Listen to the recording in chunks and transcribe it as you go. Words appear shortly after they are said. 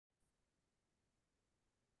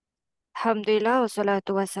Alhamdulillah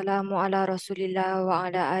wassalatu wassalamu ala Rasulillah wa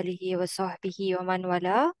ala alihi wa sahbihi wa man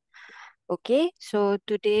wala. Okay, so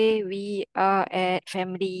today we are at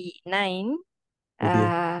family 9.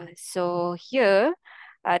 Okay. So here,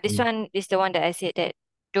 this Mm. one is the one that I said that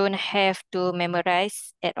don't have to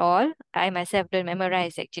memorize at all. I myself don't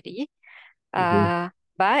memorize actually. Okay. Uh,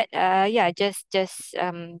 but yeah, just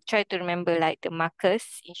try to remember like the markers,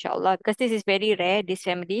 inshallah, because this is very rare, this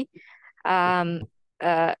family. Um,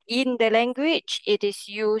 in the language, it is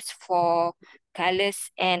used for colors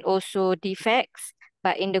and also defects,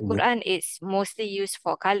 but in the Okay. Quran, it's mostly used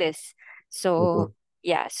for colors. So Okay.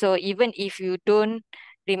 yeah, so even if you don't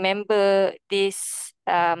remember this,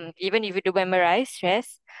 even if you do memorize,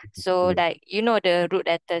 yes, so Okay. like you know the root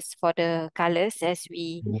letters for the colors as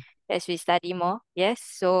we study more. Yes.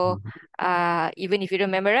 So Mhm. even if you don't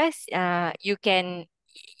memorize, you can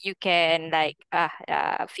like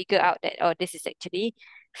figure out that oh this is actually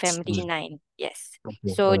family Mm. 9. Yes.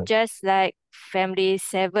 Okay. So Alright. just like family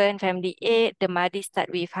 7, family 8, the Madi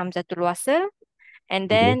start with Hamzatul Wasl,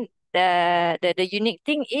 and Okay. then the unique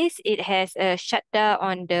thing is it has a shadda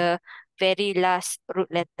on the very last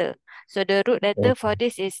root letter. So the root letter Okay. for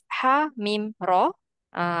this is Ha Mim Ra.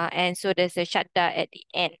 And so there's a shadda at the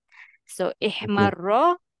end. So Okay.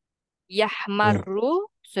 ihmarra, Yeah.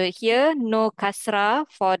 yahmarru. So here no kasra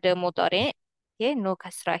for the mudhari'. Okay, no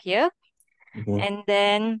kasra here. Okay. And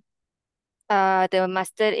then the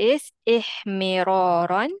master is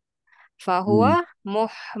ihmiraran Mm. fahuwa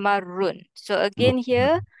muhmarrun. So No. again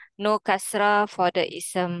here, no kasra for the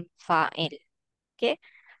ism fa'il. Okay.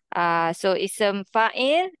 So ism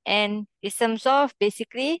fa'il and ism zarf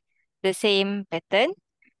basically the same pattern.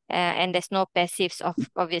 And there's no passives of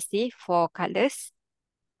obviously for colors.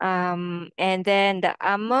 And then the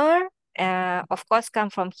amr, of course, come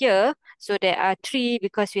from here. So there are three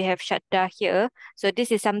because we have shadda here. So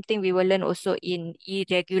this is something we will learn also in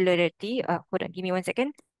irregularity. Hold on, give me 1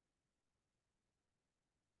 second.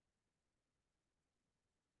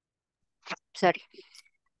 Sorry.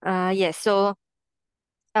 Yes, so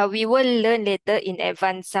we will learn later in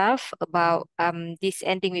advanced Sarf about this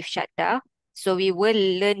ending with shadda. So we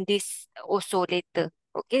will learn this also later.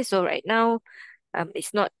 Okay, so right now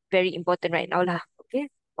it's not very important right now lah.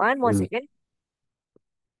 Okay, one more Mm. second.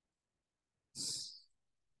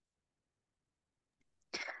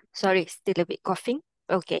 Sorry, still a bit coughing.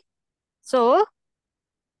 Okay, so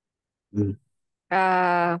Mm.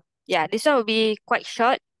 uh yeah, this one will be quite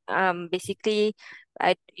short. Basically,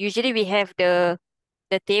 usually we have the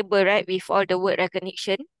table right with all the word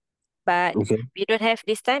recognition, but Okay. we don't have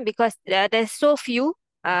this time because there's so few.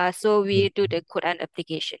 So we Mm. do the Quran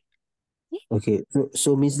application. Okay. Okay.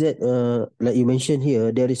 So means that like you mentioned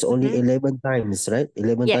here, there is only Mm-hmm. 11 times, right?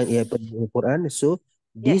 11 times it Yes. happened in the Quran. So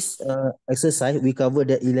this Yes. exercise we cover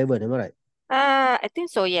that 11, am I right? I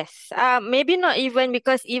think so, yes. Maybe not even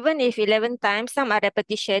because even if 11 times, some are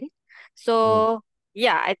repetition. Mm. So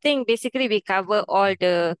yeah, I think basically we cover all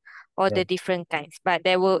Yeah. the different kinds, but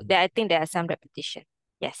I think there are some repetition.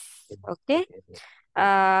 Yes. Okay. Okay. Okay.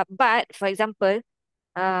 Okay. But for example,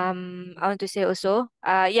 I want to say also,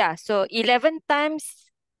 yeah, so 11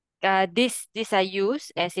 times these are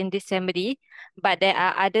used as in this family, but there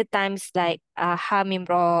are other times like Hamim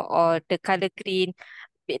Raw or the color green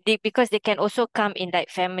because they can also come in like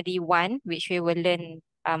family 1, which we will learn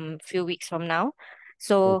few weeks from now.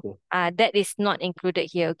 So Okay. that is not included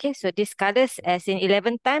here. Okay, so these colors as in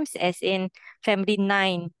 11 times as in family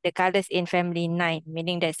 9, the colors in family 9,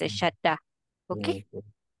 meaning there's a Mm. shadda. Okay. Mm. Okay.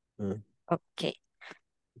 Mm. Okay.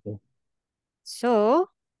 Okay. So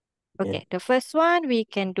Yeah. okay, the first one we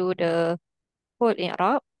can do the whole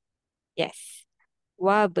i'rab. Yes.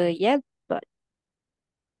 Wa bayaddat.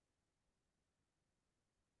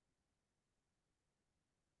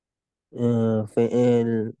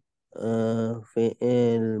 فعل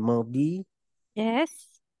فعل ماضي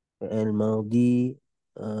Yes. فعل ماضي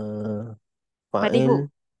uh, Madihu. فاعل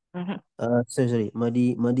Mhm. sorry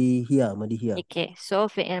ماضي هي Okay, so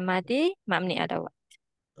fi'il madi mabni ala wa.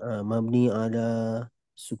 مبني على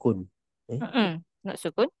سكون Not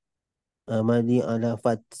sukun. مبني على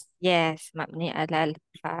فتح Yes, mabni ala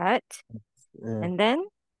al-fat. uh, And then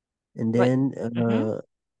and what? then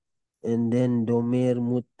Mm-hmm. ضمير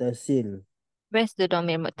متصل Where's the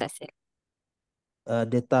domir muttasil?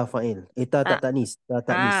 dia ta fa'il ta tak Ah, taknis ta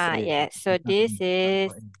taknis yes. So ta this taknis ta is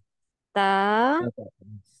fa'il ta ta tak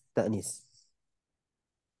taknis taknis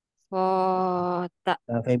for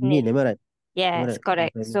feminine ta'nis. am I Yes, right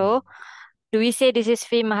correct. feminine So do we say this is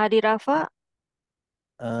fi mahali rafa?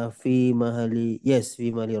 في محل yes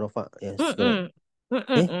في محل رفع yes correct Mm-mm.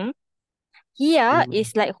 eh Mm-mm. Here Huwa.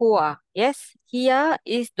 is like huwa. Yes. Here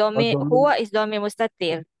is Oh, domir. domain Huwa is domir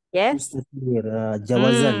mustatir. Yes. mustatir. Hmm.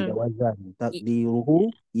 Jawazan. Y-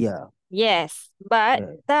 Takdiruhu. Ya. Yes. But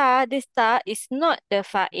Yeah. ta, this ta is not the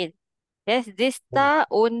fa'il. Yes. This Oh, ta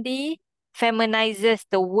only feminizes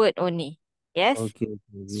the word only. Yes. okay,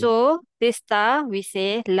 okay. So this ta we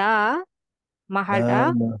say la La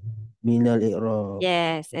mahala. minal i'rab.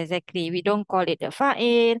 Yes, exactly. We don't call it the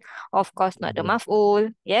fa'il. Of course, not the Hmm.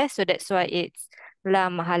 maf'ul. Yes, so that's why it's la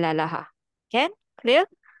mahala laha. Can? Clear?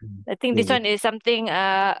 I think this Okay. one is something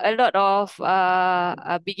a lot of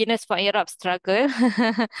beginners for Arab struggle.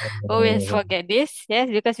 Always Uh, forget this. Yes,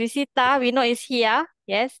 because we see ta, we know it's here.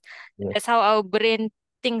 Yes, yeah. that's how our brain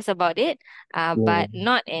thinks about it. Yeah. But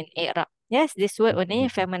not in Arab. Yes, this word only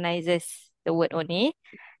Okay. feminizes the word only.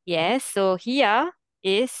 Yes, so here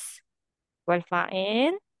is wal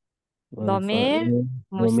fa'il, Wal domir, fa'il.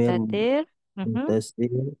 Domir mustatir.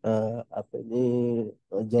 mutasir. Apa ni?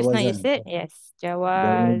 Just now you Jawazan. said yes.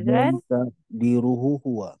 Jawazan Jawazan. takdiruhu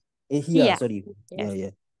huwa. Hiya, Here. sorry. Ya, Yes. ya.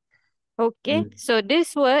 Okay. Hmm. So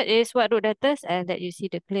this word is what root letters? And let you see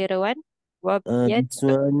the clearer one. Wabiyat. This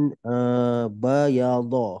one,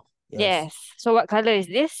 bayada. Yes. Yes. So what color is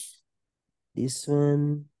this? This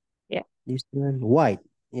one, Yeah. this one, white.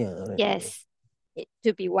 Yeah, alright. Yeah. Yes. It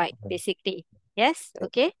to be white, basically. Yes.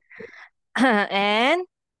 Okay. And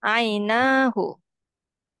ainahu.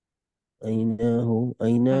 Mm.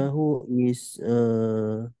 Ainahu is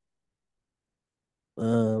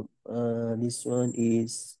this one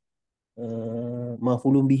is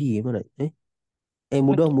mafulun bihi, am I right? Okay.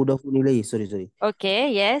 Mudafun ilaih. Sorry, sorry.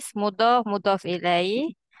 Okay. Yes. Mudaf, mudaf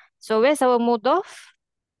ilai. So where's our mudaf?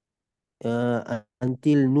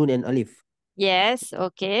 Until nun and alif. Yes,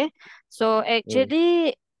 okay. So Yeah.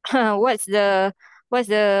 actually, what's the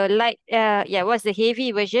light? Yeah, what's the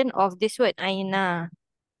heavy version of this word? Aina.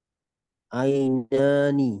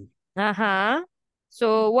 Ainani. Uh-huh.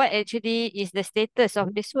 So what actually is the status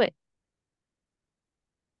of this word?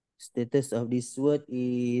 Status of this word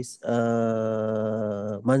is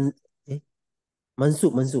eh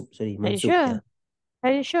mansub, sorry, Are you mansub, sure? yeah.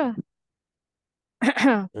 Are you sure?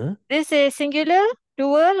 Huh? This is singular,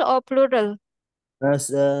 dual, or plural?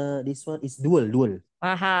 As this one is dual,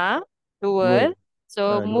 Uh-huh. Dual. dual.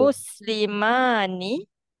 So Dual. muslimani,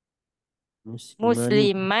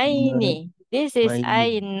 Muslimani, muslimaini. This is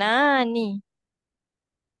maini. ainani.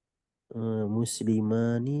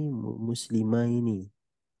 Muslimani, muslimaini.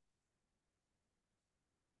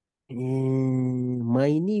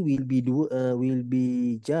 Maini will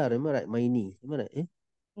be jar, am I right? Maini, am I right?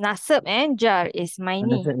 Nasab and jar is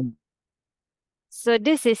maini. Nasab- So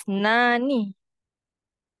this is nani.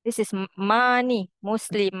 This is mani,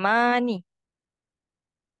 muslimani.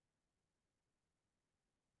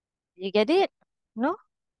 You get it? No?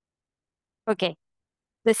 Okay.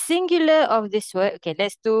 The singular of this word. Okay,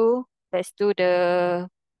 let's do the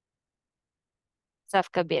Sarf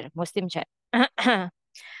Kabir, Muslim chat.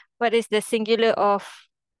 What is the singular of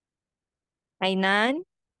Ainan?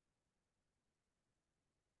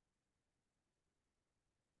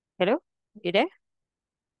 Hello? You there?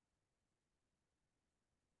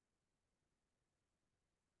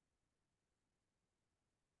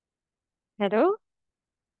 Hello?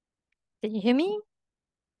 Can you hear me?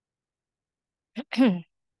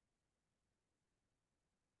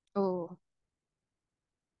 Oh.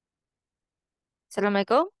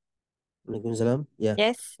 Assalamualaikum. Waalaikumsalam. Yeah.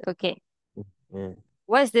 Yes. Okay. Yeah.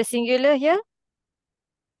 What's the singular here?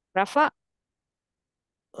 Rafa.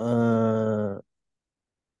 Uh,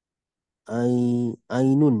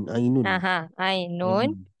 Ainun. Aha. Ainun. Ainun.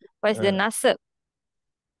 What's the Uh, nasab?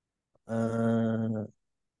 uh,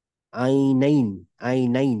 Ainain.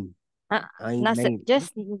 Ah, nasab. Ainain.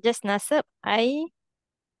 Just nasab. Nan.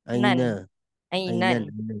 Aina. Ainan.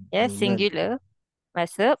 Yes, Ainan. singular.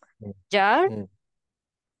 Masuk. Yeah. Jar. Yeah.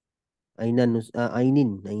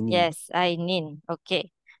 Ainin. Yes, ainin.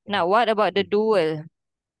 Okay. Now, what about the dual?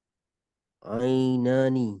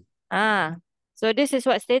 Ainani. Ah, so this is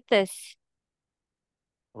what status?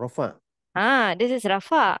 Rafa. Ah, this is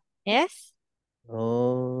rafa. Yes.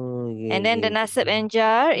 Oh, And then the okay. nasab and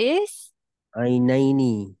jar is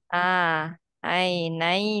Ainaini.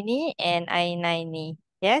 ainaini and ainaini.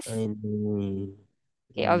 Yes. Ainaini.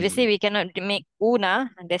 Okay, obviously Hmm. we cannot make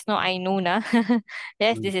una. There's no ainuna.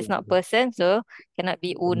 Yes, this is not Okay. person, so cannot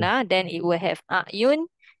be una. Then it will have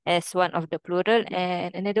ayun as one of the plural,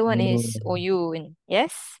 and another one Oh, is oyun.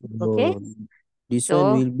 Yes. Okay. oh. This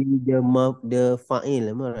one So will be the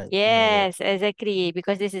fa'il, am I right? yes, exactly.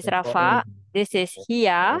 Because this is The fa'il. rafa. This is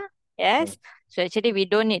hiya. Yes. So actually we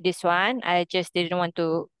don't need this one. I just didn't want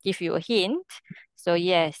to give you a hint. So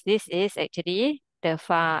yes, this is actually the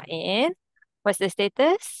fa'il. What's the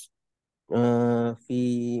status?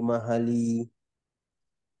 في محل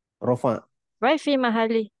رفع. Right, fi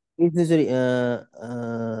mahali. Sorry,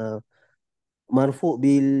 مرفوع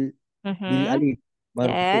Mm-hmm. بالألف.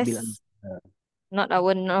 مرفوع بالألف. Yes. Not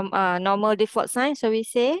our normal default sign. So we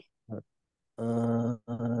say آه،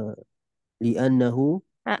 لأنه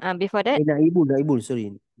before that, نائب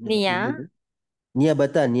sorry نائب niya. نيابة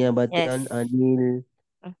Yes.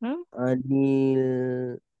 Mm-hmm. anil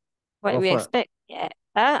What we رفع. expect? Yeah.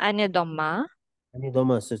 Anil dhamma. Anil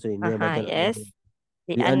ضمة sorry نيابة عن Yes.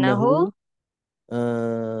 لأنه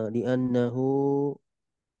لأنه. لأنه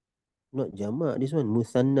not jamak this one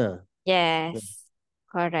musanna. Yes.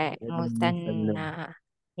 Correct. لأنه musanna. Musanna.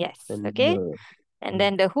 Yes. Okay. Musanna. And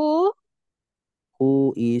then the who.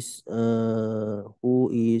 who is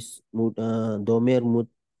domer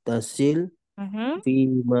mutasil Mm-hmm. fi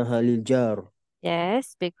mahalil jar.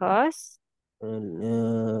 Yes, because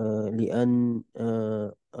لأن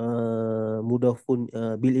mudafun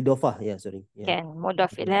bil idofah ya sorry ya. can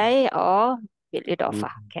mudaf ilaih or bil Bil-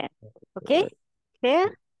 idafah can. Okay, Alright. clear?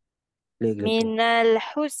 Clear, clear, clear. Minal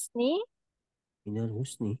husni. Minal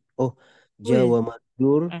husni. Oh, Ul. jawa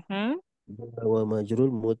majrur. Mm-hmm. Jawa majrur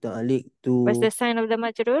muta'alliq to What's the sign of the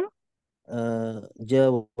majrur?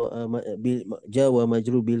 jawa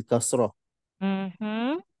majrur bil kasrah.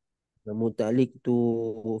 Mm-hmm. Muta'alliq to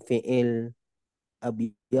fi'il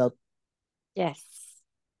abiyat. Yes.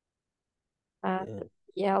 Uh,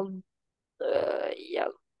 Ya, yal,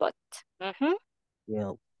 yalbat. Mm-hmm.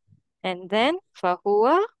 ya. And then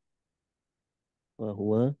fahuwa.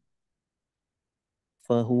 Fahuwa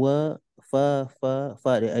fahuwa fa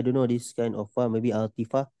I don't know this kind of fa maybe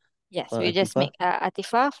atifah. Yes, Fa we just atifah. make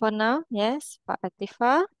atifah for now. Yes, fa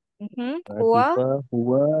atifah. Mm-hmm. Huwa. Atifah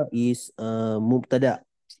huwa is mubtada.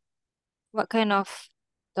 What kind of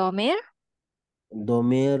domir?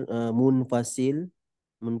 Domir munfasil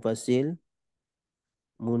munfasil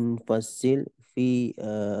munfasil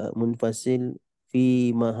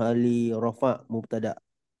fi mahali rafa mubtada.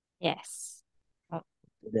 Yes.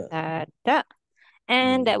 Mubtada. Mubtada.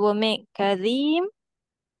 And Hmm. that will make Kareem.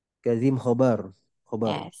 Kazim khobar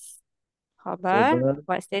Yes. Khabar. khobar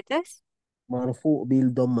What status? marfu bil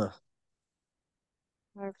dhammah.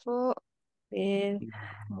 Marfu bil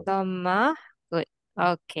dhammah. Good.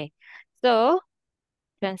 Okay. So,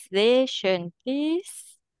 translation,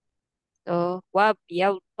 please. So,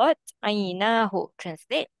 wabyaddat aynahu.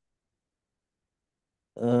 Translate.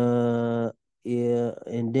 Yeah,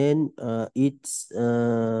 and then its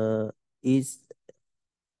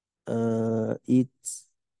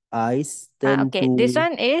eyes turn Okay. This to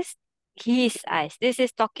one is his eyes. This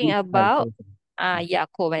is talking his eyes. about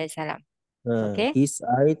Yaqub alayhi salam. Okay. His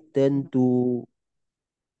eye turn to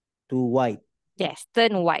white. Yes.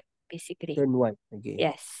 Turn white, basically. Turn white. Okay.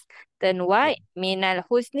 Yes. Turn white. Minal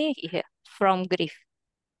husni. Here. From grief.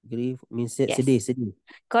 Grief means Yes. sedih, sedih.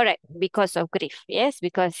 Correct, because of grief. Yes,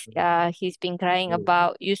 because he's been crying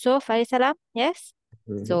about Yusuf alayhi salam. Yes.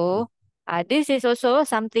 Mhm. So this is also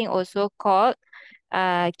something also called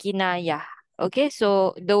kinayah. Okay,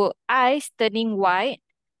 so the eyes turning white,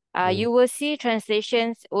 Mhm. you will see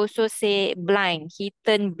translations also say blind. He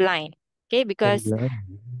turned blind. Okay, because Tenggelam.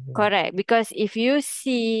 correct, because if you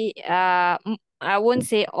see, I won't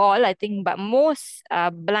say all, I think, but most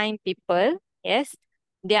blind people, yes,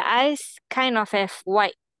 their eyes kind of have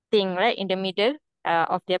white thing, right, in the middle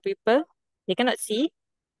of their pupil. They cannot see,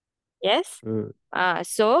 yes. Hmm.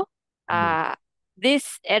 So Hmm. uh,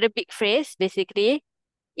 this Arabic phrase basically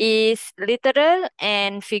is literal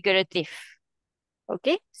and figurative.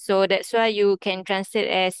 Okay, so that's why you can translate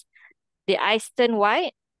as the eyes turn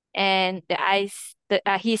white and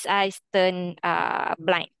his eyes turn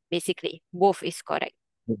blind. Basically, both is correct.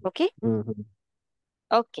 Okay. Mhm.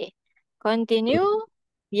 Okay. Continue.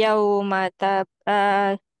 Yauma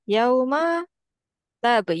yauma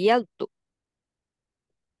tabyaddu.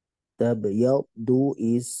 Tabyaddu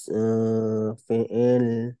is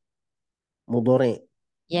fi'il mudhari.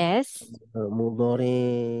 Yes. Mudhari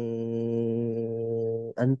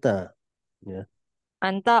anta. Ya.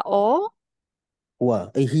 Anta or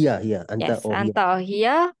Huwa. Hiya. Anta yes. or hiya. Anta or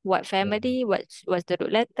here. What family? What's the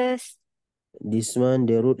root letters? This one,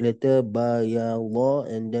 the root letter ba ya Allah,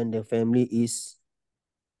 and then the family is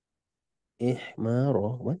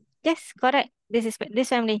ihmaro. What? Yes, correct. This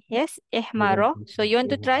family. Yes. Ihmaro. So you want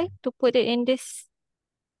to try to put it in this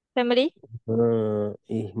family?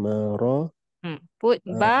 Ihmaro. Put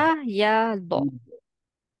Uh, ba ya do.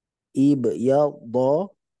 ib ya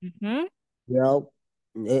do Mm-hmm. ya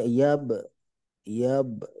yab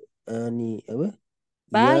Yab, ni apa?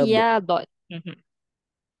 Ba, Yab, ya, dot. Mhm.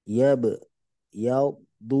 yab,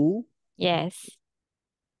 du, Yes.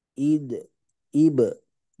 id, ib,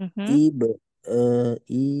 Mm-hmm. ib,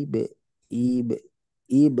 ib, ib,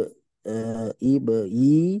 ib, ib,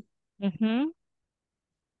 yi, Mm-hmm.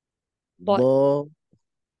 Dot. bo,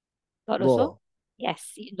 Dot also. bo, Yes.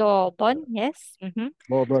 Do, don. Yes. Mm-hmm.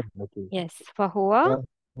 bo, bon. Okay. Yes. Fahuwa.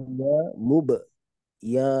 Ya, mub,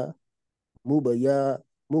 ya, mub, ya,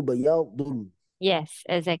 mub, ya, dun. Yes,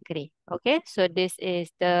 exactly. Okay, so this is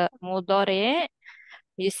the mudore.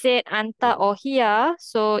 You said anta or hiya.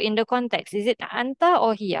 So in the context, is it anta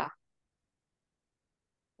or hiya?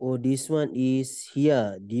 Oh, this one is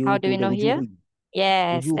here How due do to we the know here? ujuhu.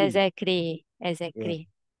 Yes, Ujuhu. exactly. Yeah. Exactly.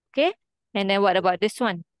 Okay. And then what about this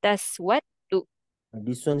one? Does what do?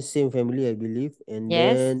 This one same family, I believe. And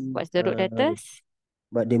Yes. then, What's the root letters?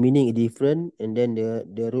 but the meaning is different. And then the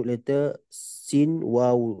root letter sin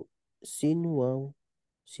wow, sin wow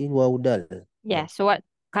dal. Yeah. So what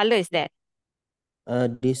color is that?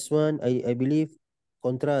 This one, I believe,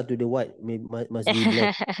 contra to the white, must be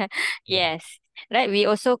black. Yes. Right. We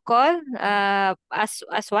also call as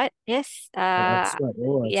what? Yes. Aswad.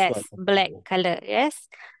 Oh, aswad. Yes, black color. Yes.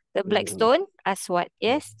 The black Mhm. stone as what?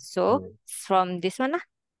 Yes. So Mhm. from this one lah.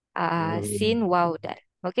 Sin Mhm. Waudan.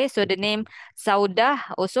 Okay, so the name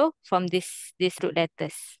Saudah also from this root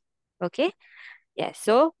letters. Okay. Yeah.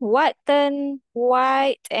 So what turn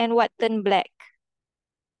white and what turn black?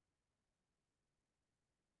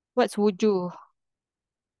 What's wujuh?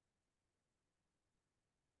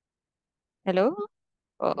 Hello?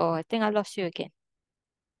 Oh, I think I lost you again.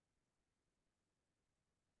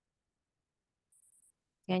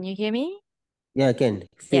 Can you hear me? Yeah, can.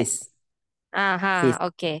 Yes. Face. Face.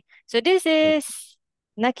 Okay. So this is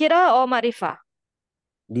Nakira or Marifa?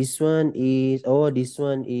 This one is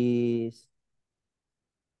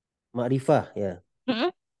Makrifah, yeah.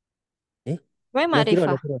 Mm-mm. Eh? Why Nakira,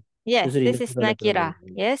 Marifa? Nakira. Oh, Yes, sorry, this is Nakira, Nakira.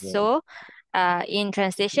 Nakira. Yes. Yeah. So in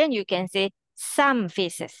translation, you can say some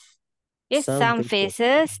faces. Yes, Some some faces.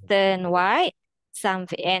 faces turn white,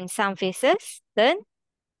 and some faces turn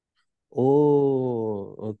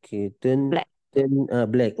Oh, okay. black. Turn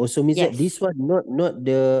black. Also means that this Yes. one not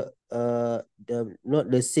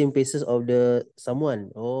the same faces of the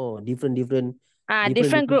someone. Oh, Different different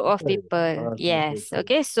group of people. people. Okay, okay, Yes. okay.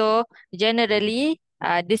 Okay. So Mhm. generally,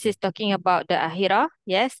 this is talking about the akhirah.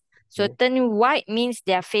 Yes. So Okay. turn white means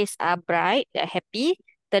their face are bright, they're happy.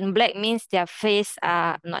 Turn black means their face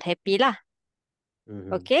are not happy lah.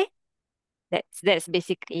 Mhm. Okay. That's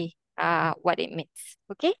basically what it means.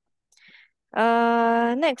 Okay.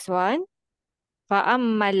 Next one.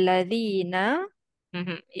 فَأَمَّا الَّذِينَ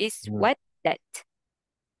is Mhm. what that.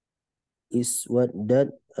 Is what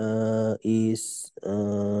that is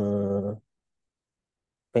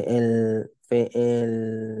فعل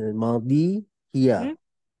ماضي هي. Mhm.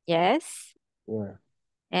 Yes. Yeah.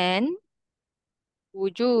 And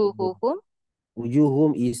wujuhuhum.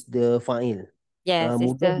 Wujuhum is the fa'il. Yes, it's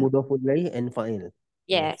Mudaf, the mudafun ilaih and fa'il.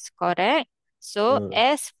 Yeah. yes, correct. So Uh,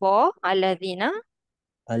 as for alladhina,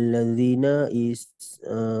 Alladzina is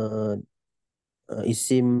uh,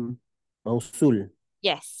 isim mausul.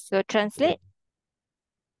 yes. So Yeah. translate.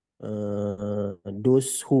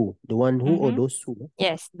 Those who, the one who or Mm-hmm. those who,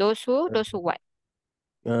 Yes, those who what?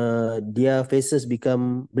 their faces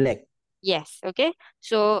become black. Yes, okay.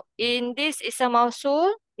 So in this isam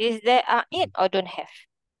mausul, is there it or don't have?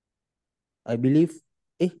 I believe,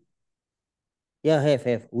 eh, yeah, have.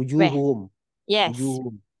 Where? Wujuhum. Yes,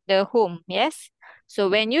 Wujuhum. the whom, yes. So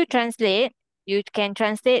when you translate, you can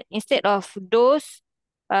translate instead of those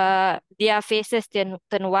their faces turn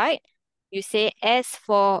white, you say as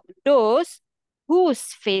for those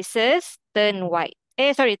whose faces turn white.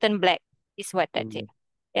 Sorry, turn black is what that is.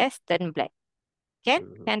 Yes, turn black. Can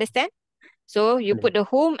Mhm. you understand? So you put the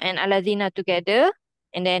whom and aladina together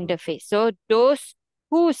and then the face. So those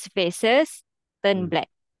whose faces turn Mhm. black.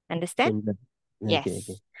 Understand? Then black. Okay.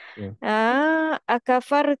 Yes. Yeah.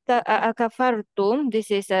 Akafartum, this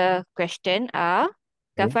is a question. Okay.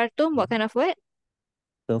 Kafartum, what kind of word?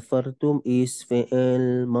 Kafartum is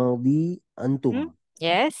fi'il madhi antum. Hmm?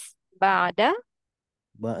 Yes. Ba'da,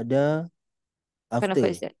 Ba'da what kind of word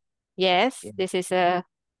is after. that? Yes, Yeah, this is a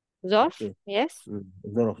zorf. after. Yes.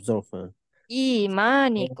 Zorof.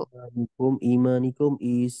 Imanikum. Imanikum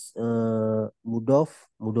is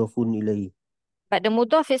mudafun ilaih. But the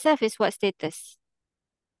mudaf itself is what status?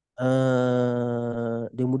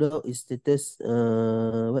 The mudaf is status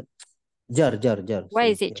what? Jar. Why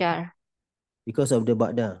Sorry. is it Yeah. jar? Because of the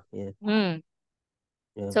ba'da. Yeah. Hmm.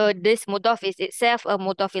 Yeah. So this mudaf is itself a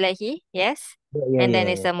mudaf ilahi, yes? Yeah, yeah, And then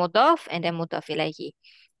yeah, it's yeah. a mudaf and then mudaf ilahi.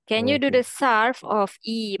 Can you do Okay. the sarf of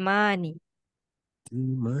imani?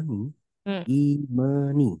 Imani. Hmm.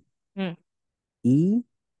 Imani. Hmm.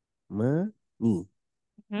 Imani.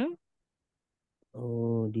 Hmm.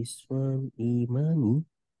 Oh, this one. Imani.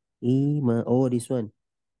 Oh, this one.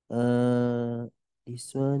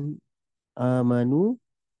 This one. Amanu.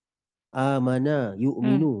 Amana. Hmm.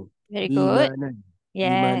 Yu'minu. Very good. Imanan.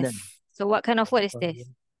 Yes. Imanan. So what kind of word is Apa this? dia?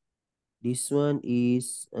 This one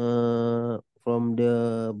is from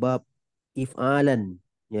the bab if'alan.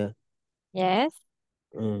 Yeah. Yes.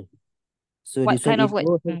 Uh, so What this one kind of is word?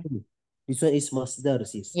 oh sorry, Hmm. sorry. This one is masdar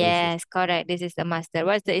sis. Sorry sis. Yes, correct. This is the master.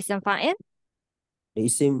 What's the ism fa'il? The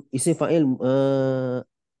isim fa'il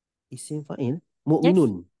isim fa'il Yes.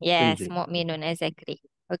 mu'minun. Sorry, Yes, sorry. mu'minun, exactly.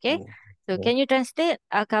 Okay. Yeah. So Yeah. can you translate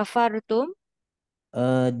akafartum?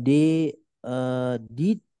 They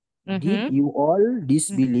did Mm-hmm. you all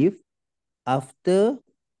disbelieve after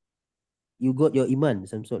you got your iman,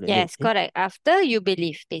 some sort like that. Yes, correct. After you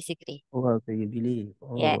believe, basically. Oh, after you believe.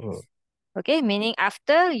 Yes. Oh, Okay, meaning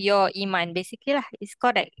after your iman, basically lah. It's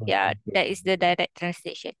correct. Yeah, okay. that is the direct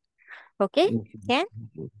translation. Okay, Okay. can?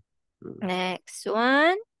 Okay. Mm. Next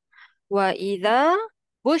one. Wa idha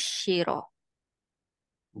bushiro.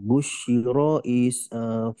 Bushiro is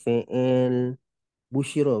fi'il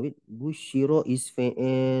bushiro. Wait. Bushiro is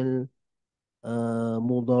fi'il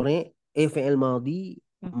mudhari. Fi'il madi.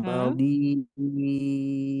 Mm-hmm. Madi.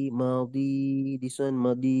 Madi. This one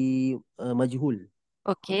madi majhul.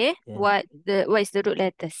 Okay. Yeah. What is the root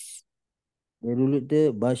letters? Dia dulu dia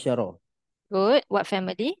Bashara. Good. What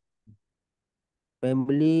family?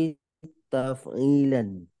 Family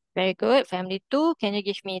taf'ilan. Very good. Family two. Can you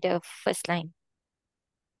give me the first line?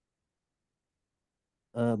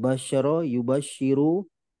 Bashara yubashiru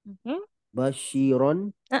Mm-hmm.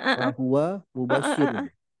 bashiron Uh-uh-uh. fahuwa Uh-uh-uh. mubashirun.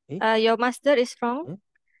 Eh? Your master is wrong. Huh?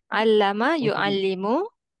 Allama Oh, sorry. yu'allimu.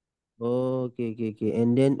 Oh, okay, okay, okay.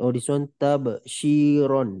 And then, oh, this one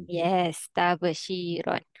tabshiron. Yes,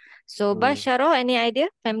 tabashiron. So Oh, basharo, any idea?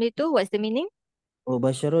 Family two, what's the meaning? oh,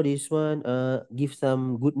 Bashara, this one give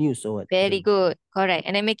some good news or what? This Very one. good. Correct.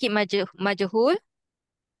 And then make it majhul. Majhul?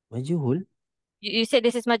 You said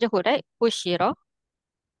this is majhul, right? Bushiro.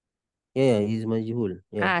 Yeah, yeah, he's majhul.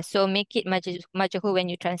 Yeah. So make it majhul when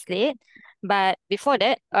you translate. But before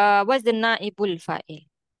that, what's the naibul fa'il?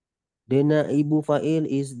 The naibu fa'il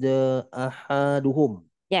is the ahaduhum.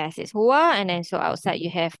 Yes, it's huwa, and then so outside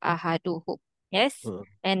you have ahaduhu. Yes. Uh,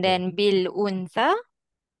 And yeah. then bil untha.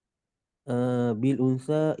 Bil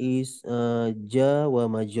unsa is ja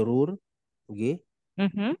wa majrur. Okay.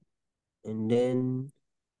 Mm-hmm. And then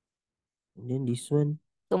this one.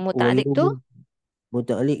 So Oh, muta'alliq tu? yawmun.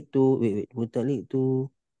 Muta'alliq to wait. Muta'alliq to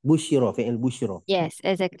bushira, fi'il bushira. Yes,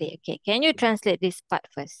 exactly. Okay. Can you translate this part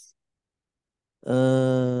first?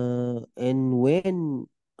 And when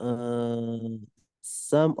uh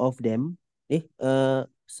some of them Not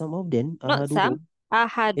some. ahaduhum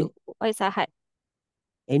Ahadu. eh What is ahad?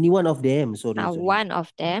 any one of them, sorry. One of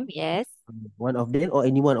them, yes. One of them or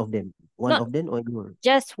any one of them, one Not of them or anyone,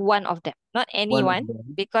 just one of them, not one of anyone,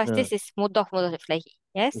 them. because this is mudhaf ilahi.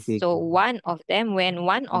 Yes. Okay, So okay. one of them, when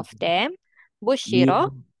one of Okay. them,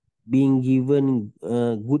 bushiro, Being given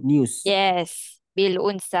good news yes, bil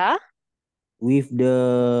unsa, with the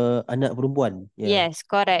anak perempuan. Yeah. yes,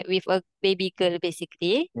 correct, with a baby girl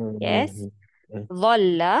basically. Yeah, yeah, Yes. yeah, yeah.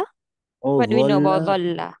 Dhalla, Oh, what do we know Zola. about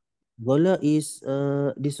dhalla? Zola is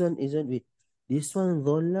this one isn't with this one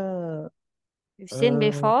Zola You've seen uh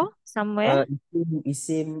before somewhere?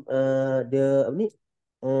 isim the apa ni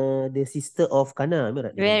the sister of Kana, am I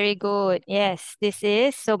right this one? Very good. Yes, this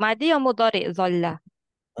is so madi or mudhari dhalla.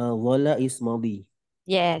 Zola is Madi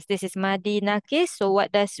Yes, this is madi nakis. So what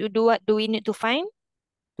do we need to find?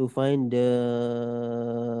 to find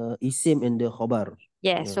the isim and the khobar.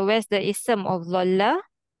 Yes, Yeah. so where's the ism of dhalla?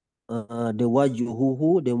 The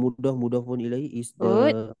wajuhuhu, the mudahun ilahi is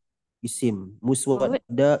Good. the isim. Good.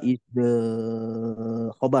 Muswadda is the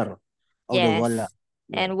khobar of the Zola. Yes.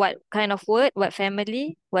 Yeah. And what kind of word? What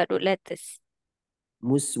family? What root letters?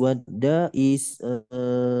 Muswadda is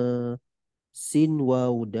Sin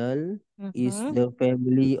Waw Dal is Mm-hmm. the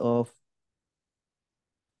family of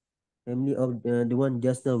the one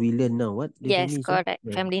just now we learn now. What the Yes, family is what? correct.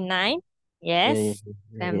 Yeah, Family nine. yeah, yeah, Yes. yeah,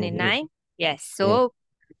 yeah, Family yeah. nine. Yes. Yeah. So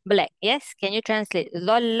black. Yes. Can you translate?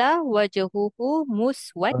 Dhalla wajahuhu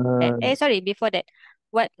muswad. Uh, Sorry. Before that,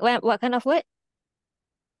 what kind of word?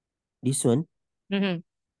 this one, Mm-hmm.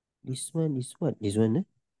 this one is what? This one, eh?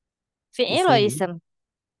 Fi'il This or one, ism?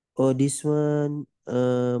 oh, this one,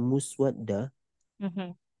 Muswadda. Mm-hmm.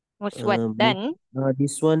 Mu- Muswaddan.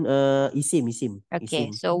 this one Okay,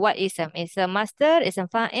 isim. so what ism? Ism master, ism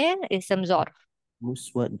fa'il, ism zarf.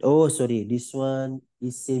 Muswad. Oh, sorry. This one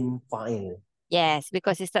isim fa'il. Yes,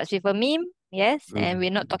 because it starts with a meme. Yes, and Mm.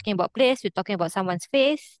 we're not talking about place, we're talking about someone's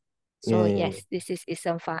face. So Yeah, yeah, yes, this is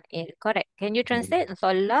ism fa'il. Correct. Can you yeah. translate?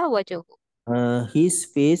 Dhalla wajhuhu. His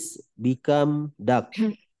face become dark.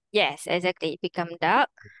 Yes, exactly. Become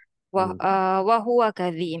dark. Mm. Wa huwa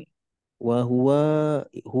kadhim. Huwa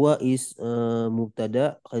is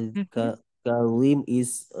mubtada. Mhm. Kalim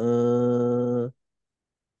is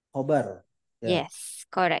khobar. Yeah. Yes,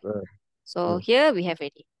 correct. Uh, So uh. here we have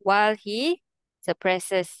it. While he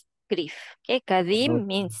suppresses grief. Okay, Oh, kadhim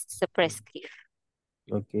means suppress grief.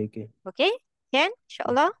 okay, okay. Okay, can?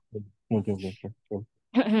 Inshallah.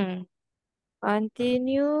 Can.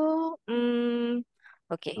 Continue.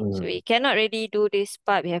 Okay, so Mm. we cannot really do this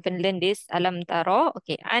part. We haven't learned this. Alam taro.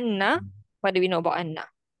 Okay, Anna. What do we know about Anna?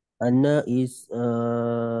 Anna is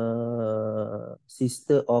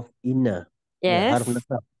sister of Inna. Yeah, harf Yes,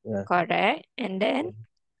 nasab. Yeah. correct. And then,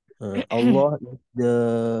 Allah is the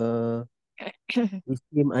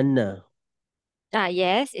isim Anna.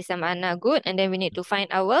 yes, Isam Anna. Good. And then we need to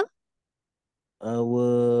find our,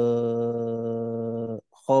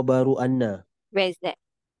 Khobaru Anna. where is that?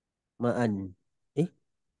 Ma'an. Eh?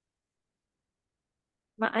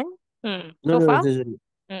 Ma'an? No, So no, no, far? sorry.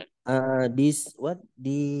 Hmm. This what?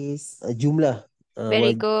 This jumlah.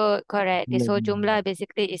 Very Wal good. Correct. This jumlah whole jumlah. jumlah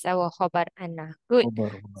basically is our khobar Anna. Good.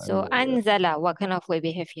 Khobar So Anna. Yeah. Anzala, what kind of word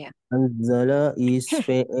we have here? Anzala is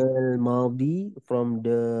fi'il madi from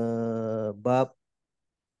the bab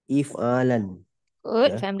if'alan.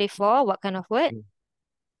 Good. Yeah. Family four, what kind of word?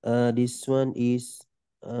 This one is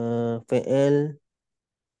fi'il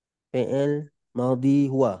madi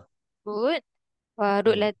huwa. Good.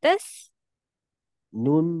 Root Uh, letters.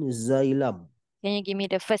 Nun zailam. Can you give me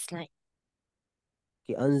the first line?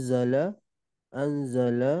 Okay, anzala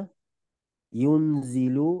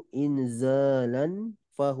yunzilu inzalan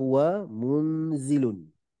fahuwa munzilun.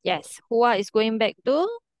 Yes. Huwa is going back to.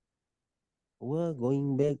 We're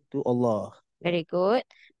going back to Allah. Yeah. Very good.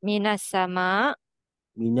 Minas sama.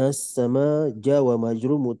 Minas sama jawa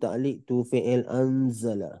majrur muta'alliq tu fi'il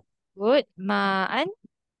anzala. Good. Ma'an.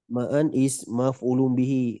 Ma'an is maf'ulun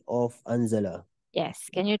bihi of anzala.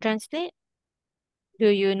 Yes. Can you translate?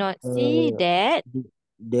 Do you not see Uh, that?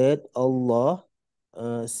 that Allah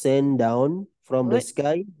send down from the Good.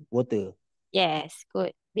 sky water. Yes.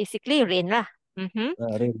 Good. Basically rain lah. Mm-hmm.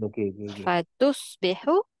 Rain, okay, okay, okay.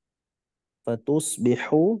 Fatusbihu.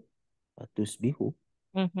 Fatusbihu, fatusbihu,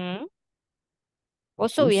 Mm-hmm.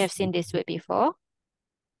 Also, we have seen fatusbihu, this word before.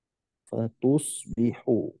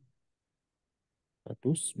 fatusbihu,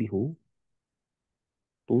 fatusbihu,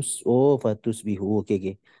 fatusbihu, okay,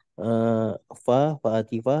 okay.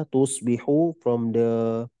 Fa'atifa, tusbihu from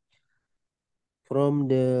the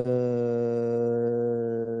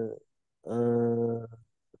uh,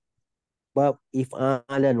 bab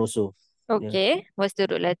if'alan also. Yeah. Okay. What's the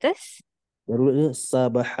root letters? Darulnya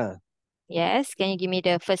sabaha. Yes. Can you give me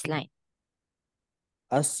the first line?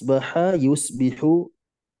 Asbaha yusbihu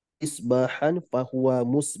isbahan fahuwa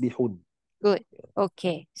musbihun. Good.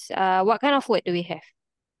 Okay. What kind of word do we have?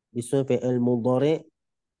 This one fi'il mudhari'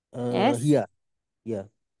 Yes. here. Yeah.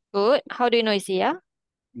 Good. How do you know it's here?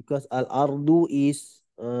 Because al-ardu is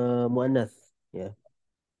muannath. Yeah.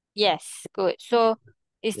 Yes. Good. So,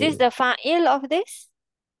 is this Yeah. the fa'il of this?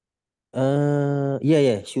 Yeah,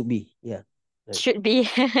 yeah, should be. Yeah. Right. Should be.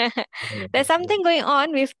 There's Yeah. something going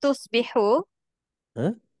on with tusbihu.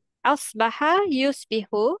 Huh? Asbaha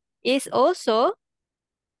yusbihu is also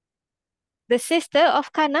the sister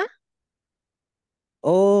of kana.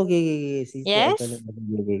 Oh, okay, okay, okay. Sister of kana. Yes.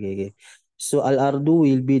 Okay, okay, okay, okay. So al-ardu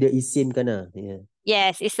will be the isim kana. Yeah.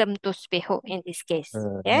 Yes, ism tusbihu in this case.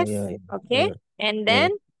 Yeah, Yes. yeah, yeah. Okay. And Uh, then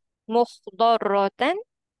mukhdaratan.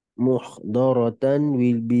 Muhdaratan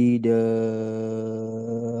will be the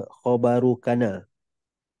khobaru kana.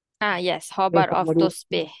 Yes, khobar of Khobaru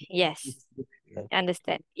tusbih. Yes. yeah.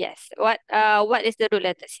 Understand. Yes. What is the root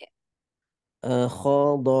letters here?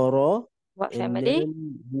 Khadara, What and family? then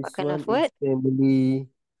What this kind one of is word?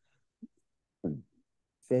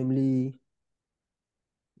 family,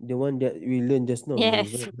 the one that we learned just now. Yeah,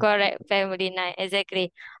 Yes, right. correct. Family nine.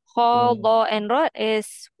 Exactly. Yeah. Khobar and rod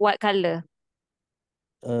is what color?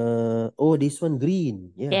 Oh, this one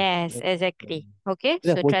green. Yeah. Yes, Right. exactly. Okay,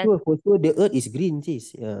 Yeah, so trans. for sure the earth is green,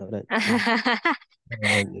 sis. Yeah, right. Yeah.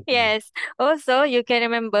 Okay. Yes. Also, you can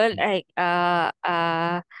remember like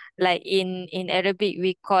in Arabic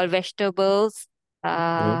we call vegetables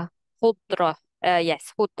Huh? khudra.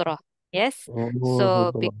 Yes, khudra. Yes. Oh, So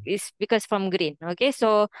Hibra. it's because from green. Okay.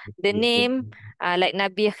 So the Okay, okay. name like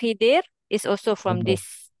Nabi Khidir is also from Oh,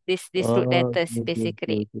 this root oh, letters okay, okay,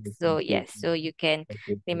 basically. okay, So okay, yes, okay, so you can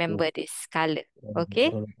okay, okay. remember this color.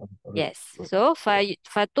 Okay. Alright, alright, Yes. alright. So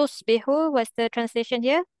fatusbihu, what's the translation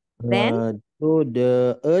here? Then So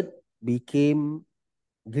the earth became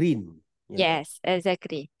green. Yeah. yes,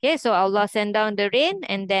 exactly. Okay, so Allah sent down the rain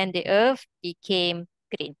and then the earth became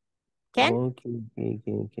green. Can? Okay, okay,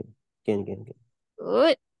 okay, okay. Can.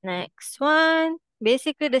 Good. Next one.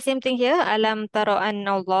 Basically the same thing here. Alam taro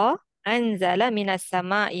anna Allah anzala minas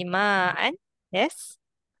sama'i ma'an. Yes.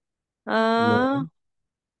 Uh, No.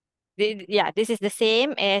 yeah, this is the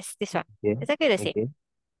same as this one. Okay, Exactly the same. okay,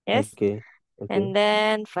 Yes. okay, okay. And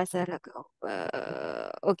then fasalaga.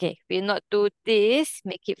 Okay, we'll not do this.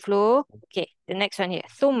 Make it flow. Okay, the next one here.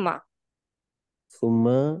 Thumma.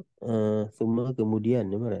 Summa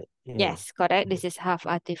kemudian, am I right? Yeah. Yes, correct. This is half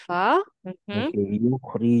atifa. Mm-hmm. Okay,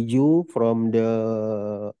 yukhriju from the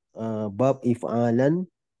bab if'alan,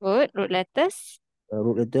 Good. Root letters.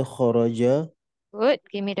 root letter kharaja, Good.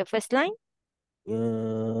 Give me the first line.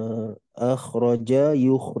 akhraja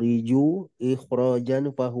yukhriju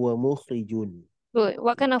ikhrajan fahuwa mukhrijun. Good.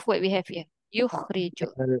 What kind of word we have here?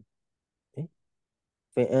 Yukhriju. Fi'al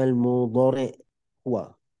fi'al mudhari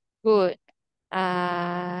huwa. Good.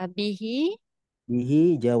 Bihi.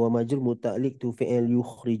 Bihi jawa majrur muta'alliq tu fi'al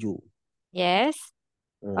yukhriju. Yes.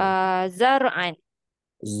 Uh, Zar'an.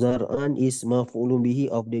 Zar'an is maf'ulun bihi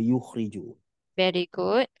of the yukhriju. Very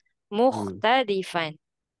good. Hmm. Mukhtalifan.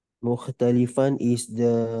 Mukhtalifan is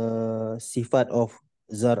the sifat of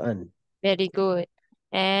Zar'an. Very good.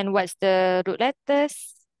 And what's the root letters?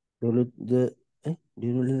 Dulu the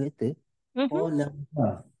dulu letter. Mm-hmm. Oh lampa.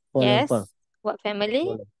 Oh lampa. Yes. What family?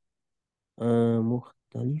 Oh,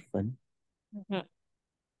 mukhtalifan. Mm-hmm.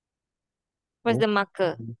 What's the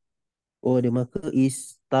marker? Mukhtalif. Oh, the marker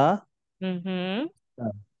is ta. Mm-hmm. Ta.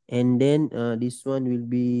 And then this one will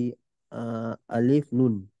be alif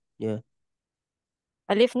nun. Yeah.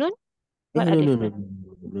 Alif nun? What No, alif no, no, nun?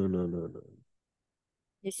 no, no, no, no, no.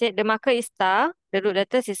 You said the marker is ta. The root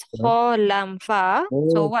letters is Huh? ho, lam, fa.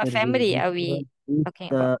 So Oh, what sorry. family This are we one talking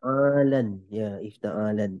about? ifta'alan. Yeah,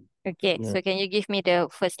 ifta'alan. Okay, Yeah. so can you give me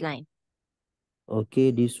the first line?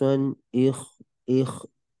 Okay, this one ikh, ikh,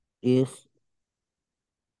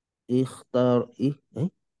 ikhtar,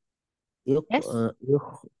 Yes?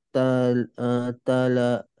 ikhtal,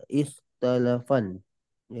 tala, ikhtalafan.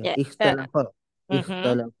 Ya, Yeah. ikhtalafa, Mm-hmm.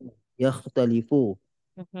 ikhtalafa, yakhtalifu,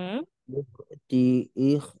 Mm-hmm. ti,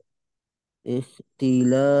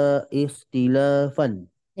 ikhtilafan.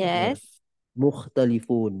 Ya, Yes.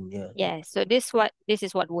 mukhtalifun. Ya, Yes. So this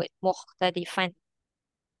is what word? Mukhtalifan.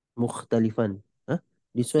 mukhtalifan. Huh?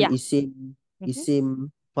 This one Yeah. Mm-hmm.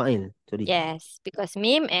 isim fa'il. Sorry. Yes, because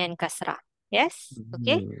mim and kasra. Yes.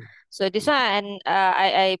 Okay. Hmm. So this one and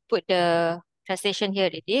I put the translation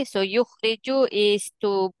here already. So yukhriju is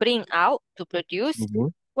to bring out, to produce.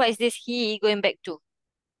 Mhm. What is this he going back to?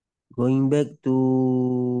 Going back to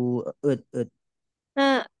earth.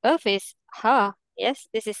 Earth is ha.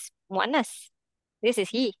 Yes, this is muannas. This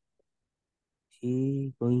is he.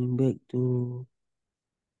 He going back to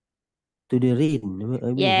the rain,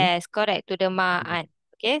 I believe, huh? Yes, correct. To the ma'an.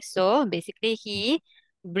 Okay, so basically he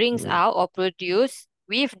brings Mm, out or produce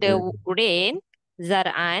with the mm, rain,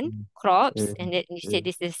 zar'an, mm, crops, mm, and then you said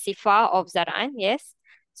mm, this is sifa of zar'an, yes.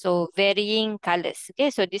 So varying colors.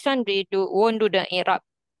 Okay, so this one we won't do the i'rab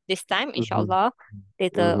this time, mhm, inshallah.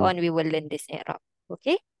 Later mhm. on we will learn this i'rab.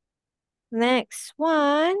 Okay. Next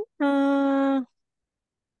one.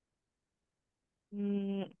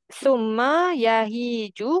 Summa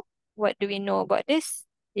yahiju. What do we know about this?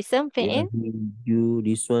 Ism Yeah, fi'il.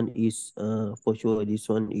 this one is for sure. This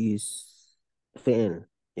one is fi'il.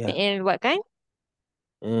 Yeah, Fi'il what kind?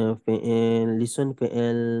 fi'il. This one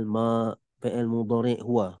fi'il fi'il mudhari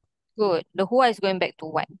huwa. Good. The huwa is going back to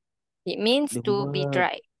what? It means The to be huwa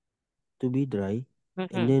dry. to be dry, and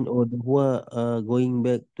Mm-hmm. then the huwa going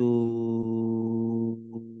back to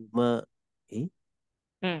ma eh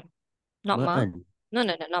Mm. Not ma. ma'an. No,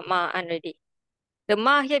 not ma already. The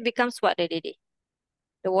ma here becomes what already?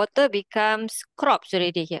 The water becomes crops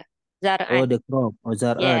already here. Oh, Zar'an. the crop. Oh,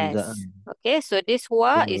 zar'an, Yes. zar'an. Okay, so this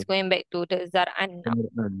huwa Yeah, is going back to the zar'an now.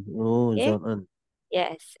 zar'an. Oh, Okay. zar'an.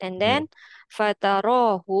 Yes. And Yeah. then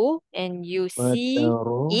fatarahu and you see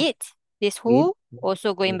Mataro it. This it. who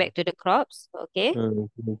also going back to the crops. Okay.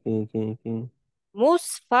 Okay.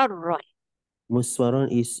 Musfarron. Muswaron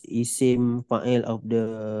is same file of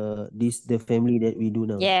the family that we do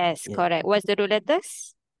now. Yes, Yeah. correct. What's the root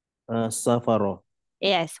letters? Safaro.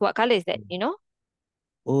 Yes. What color is that? You know?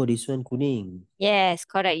 Oh, this one kuning. Yes,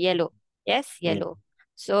 correct. Yellow. Yes, Yeah. yellow.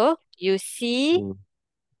 So you see Mm.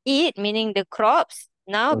 it, meaning the crops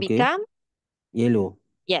now Okay. become, Yellow.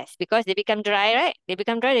 yes, because they become dry, right? They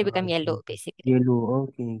become dry, they become Okay. yellow, basically. Yellow.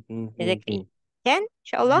 Okay. Okay. Okay. Okay. Exactly. Can,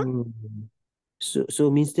 inshallah? Hmm. So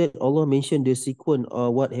means that Allah mentioned the sequence or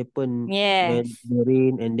what happened when Yes, the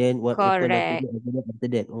rain and then what happened correct, after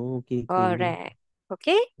that. Oh, okay, okay, okay. correct.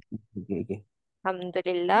 Okay, Okay, okay.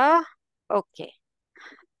 Alhamdulillah. Okay.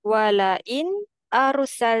 Wala in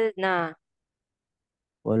arsalna.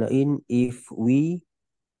 Walain if we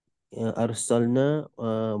arsalna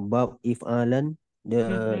bab if'alan the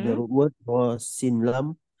Mm-hmm. root word was sin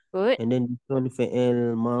lam Good. and then this one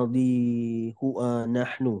fi'il madi huwa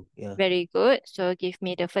nahnu. Yeah. Very good. So give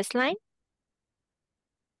me the first line.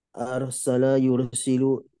 Arsala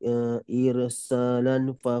yursilu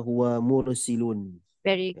irsalan fahuwa mursilun.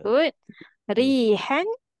 Very Yeah. good. Rihan.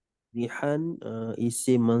 Rihan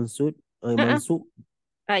isim mansub Uh-uh. mansub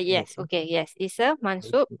Yes. Okay. Yes. It's a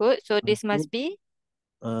mansub. Good. So this mansub must be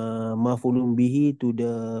maf'ulun bihi to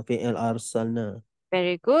the fi'il arsalna.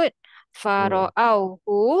 very good. Yeah.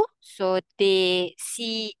 Fara'auhu. So they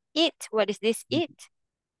see it. What is this it?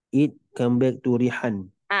 It come back to Rihan.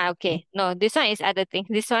 Okay. No, this one is other thing.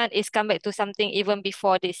 This one is come back to something even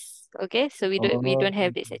before this. Okay. So we don't Oh,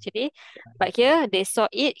 have this actually. But here they saw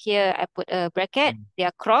it. Here I put a bracket. They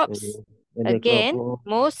are crops. and the crop. Again, Oh,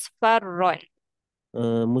 musfarron.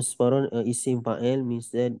 musfaron isim fa'il means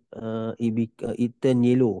that it turn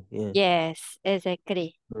yellow. Yeah. Yes,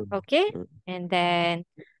 exactly. Mm. Okay. Mm. And then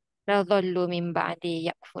radallu min ba'di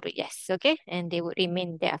yakfur. Yes. Okay. And they would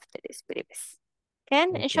remain there after this believers.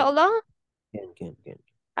 Can, Okay. inshallah. Can.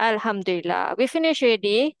 Alhamdulillah. We finished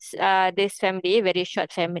already this family, very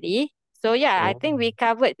short family. So yeah, I Oh, think we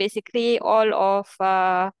covered basically all okay.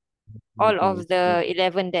 of the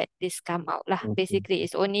 11 that this come out lah. Okay. Basically,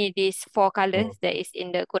 it's only these four Oh, colors that is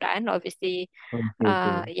in the Quran. Obviously,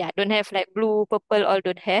 okay. yeah, don't have like blue, purple, all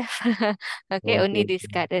don't have. Okay, only Okay. these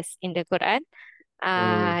colors in the Quran.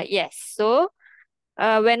 Mm. Yes. So,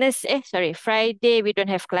 sorry, Friday we don't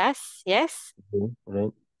have class. Yes. Okay.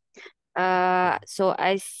 Right. So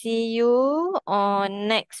I see you on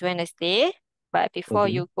next Wednesday. But before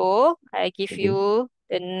Okay. you go, I give Okay. you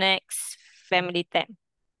the next family time.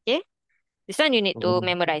 Okay? This one you need to Oh,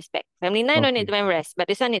 memorize back. Family nine don't need okay. to memorize, but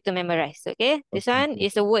this one need to memorize. Okay? This Okay. one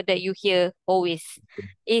is a word that you hear always.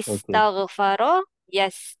 Okay. Istaghfara, Mm.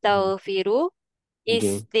 yastaghfiru, Okay.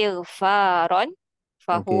 istighfaron, Okay.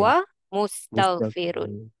 fahuwa Mustaq.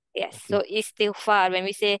 mustaghfirun. Yes. Okay. So istighfar, when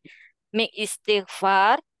we say make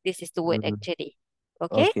istighfar, this is the word Mm. actually.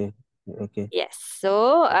 Okay? Okay. Okay. Yes.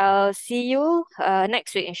 So I'll see you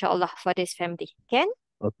next week inshallah for this family. Can?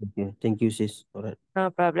 Okay. Okay. Thank you, sis. All right. No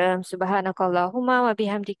problem. Subhanakallahumma wa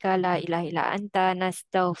bihamdika la ilaha illa anta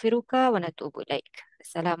nastaghfiruka wa natubu ilaik.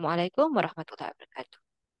 Assalamualaikum warahmatullahi wabarakatuh.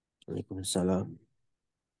 Waalaikumsalam.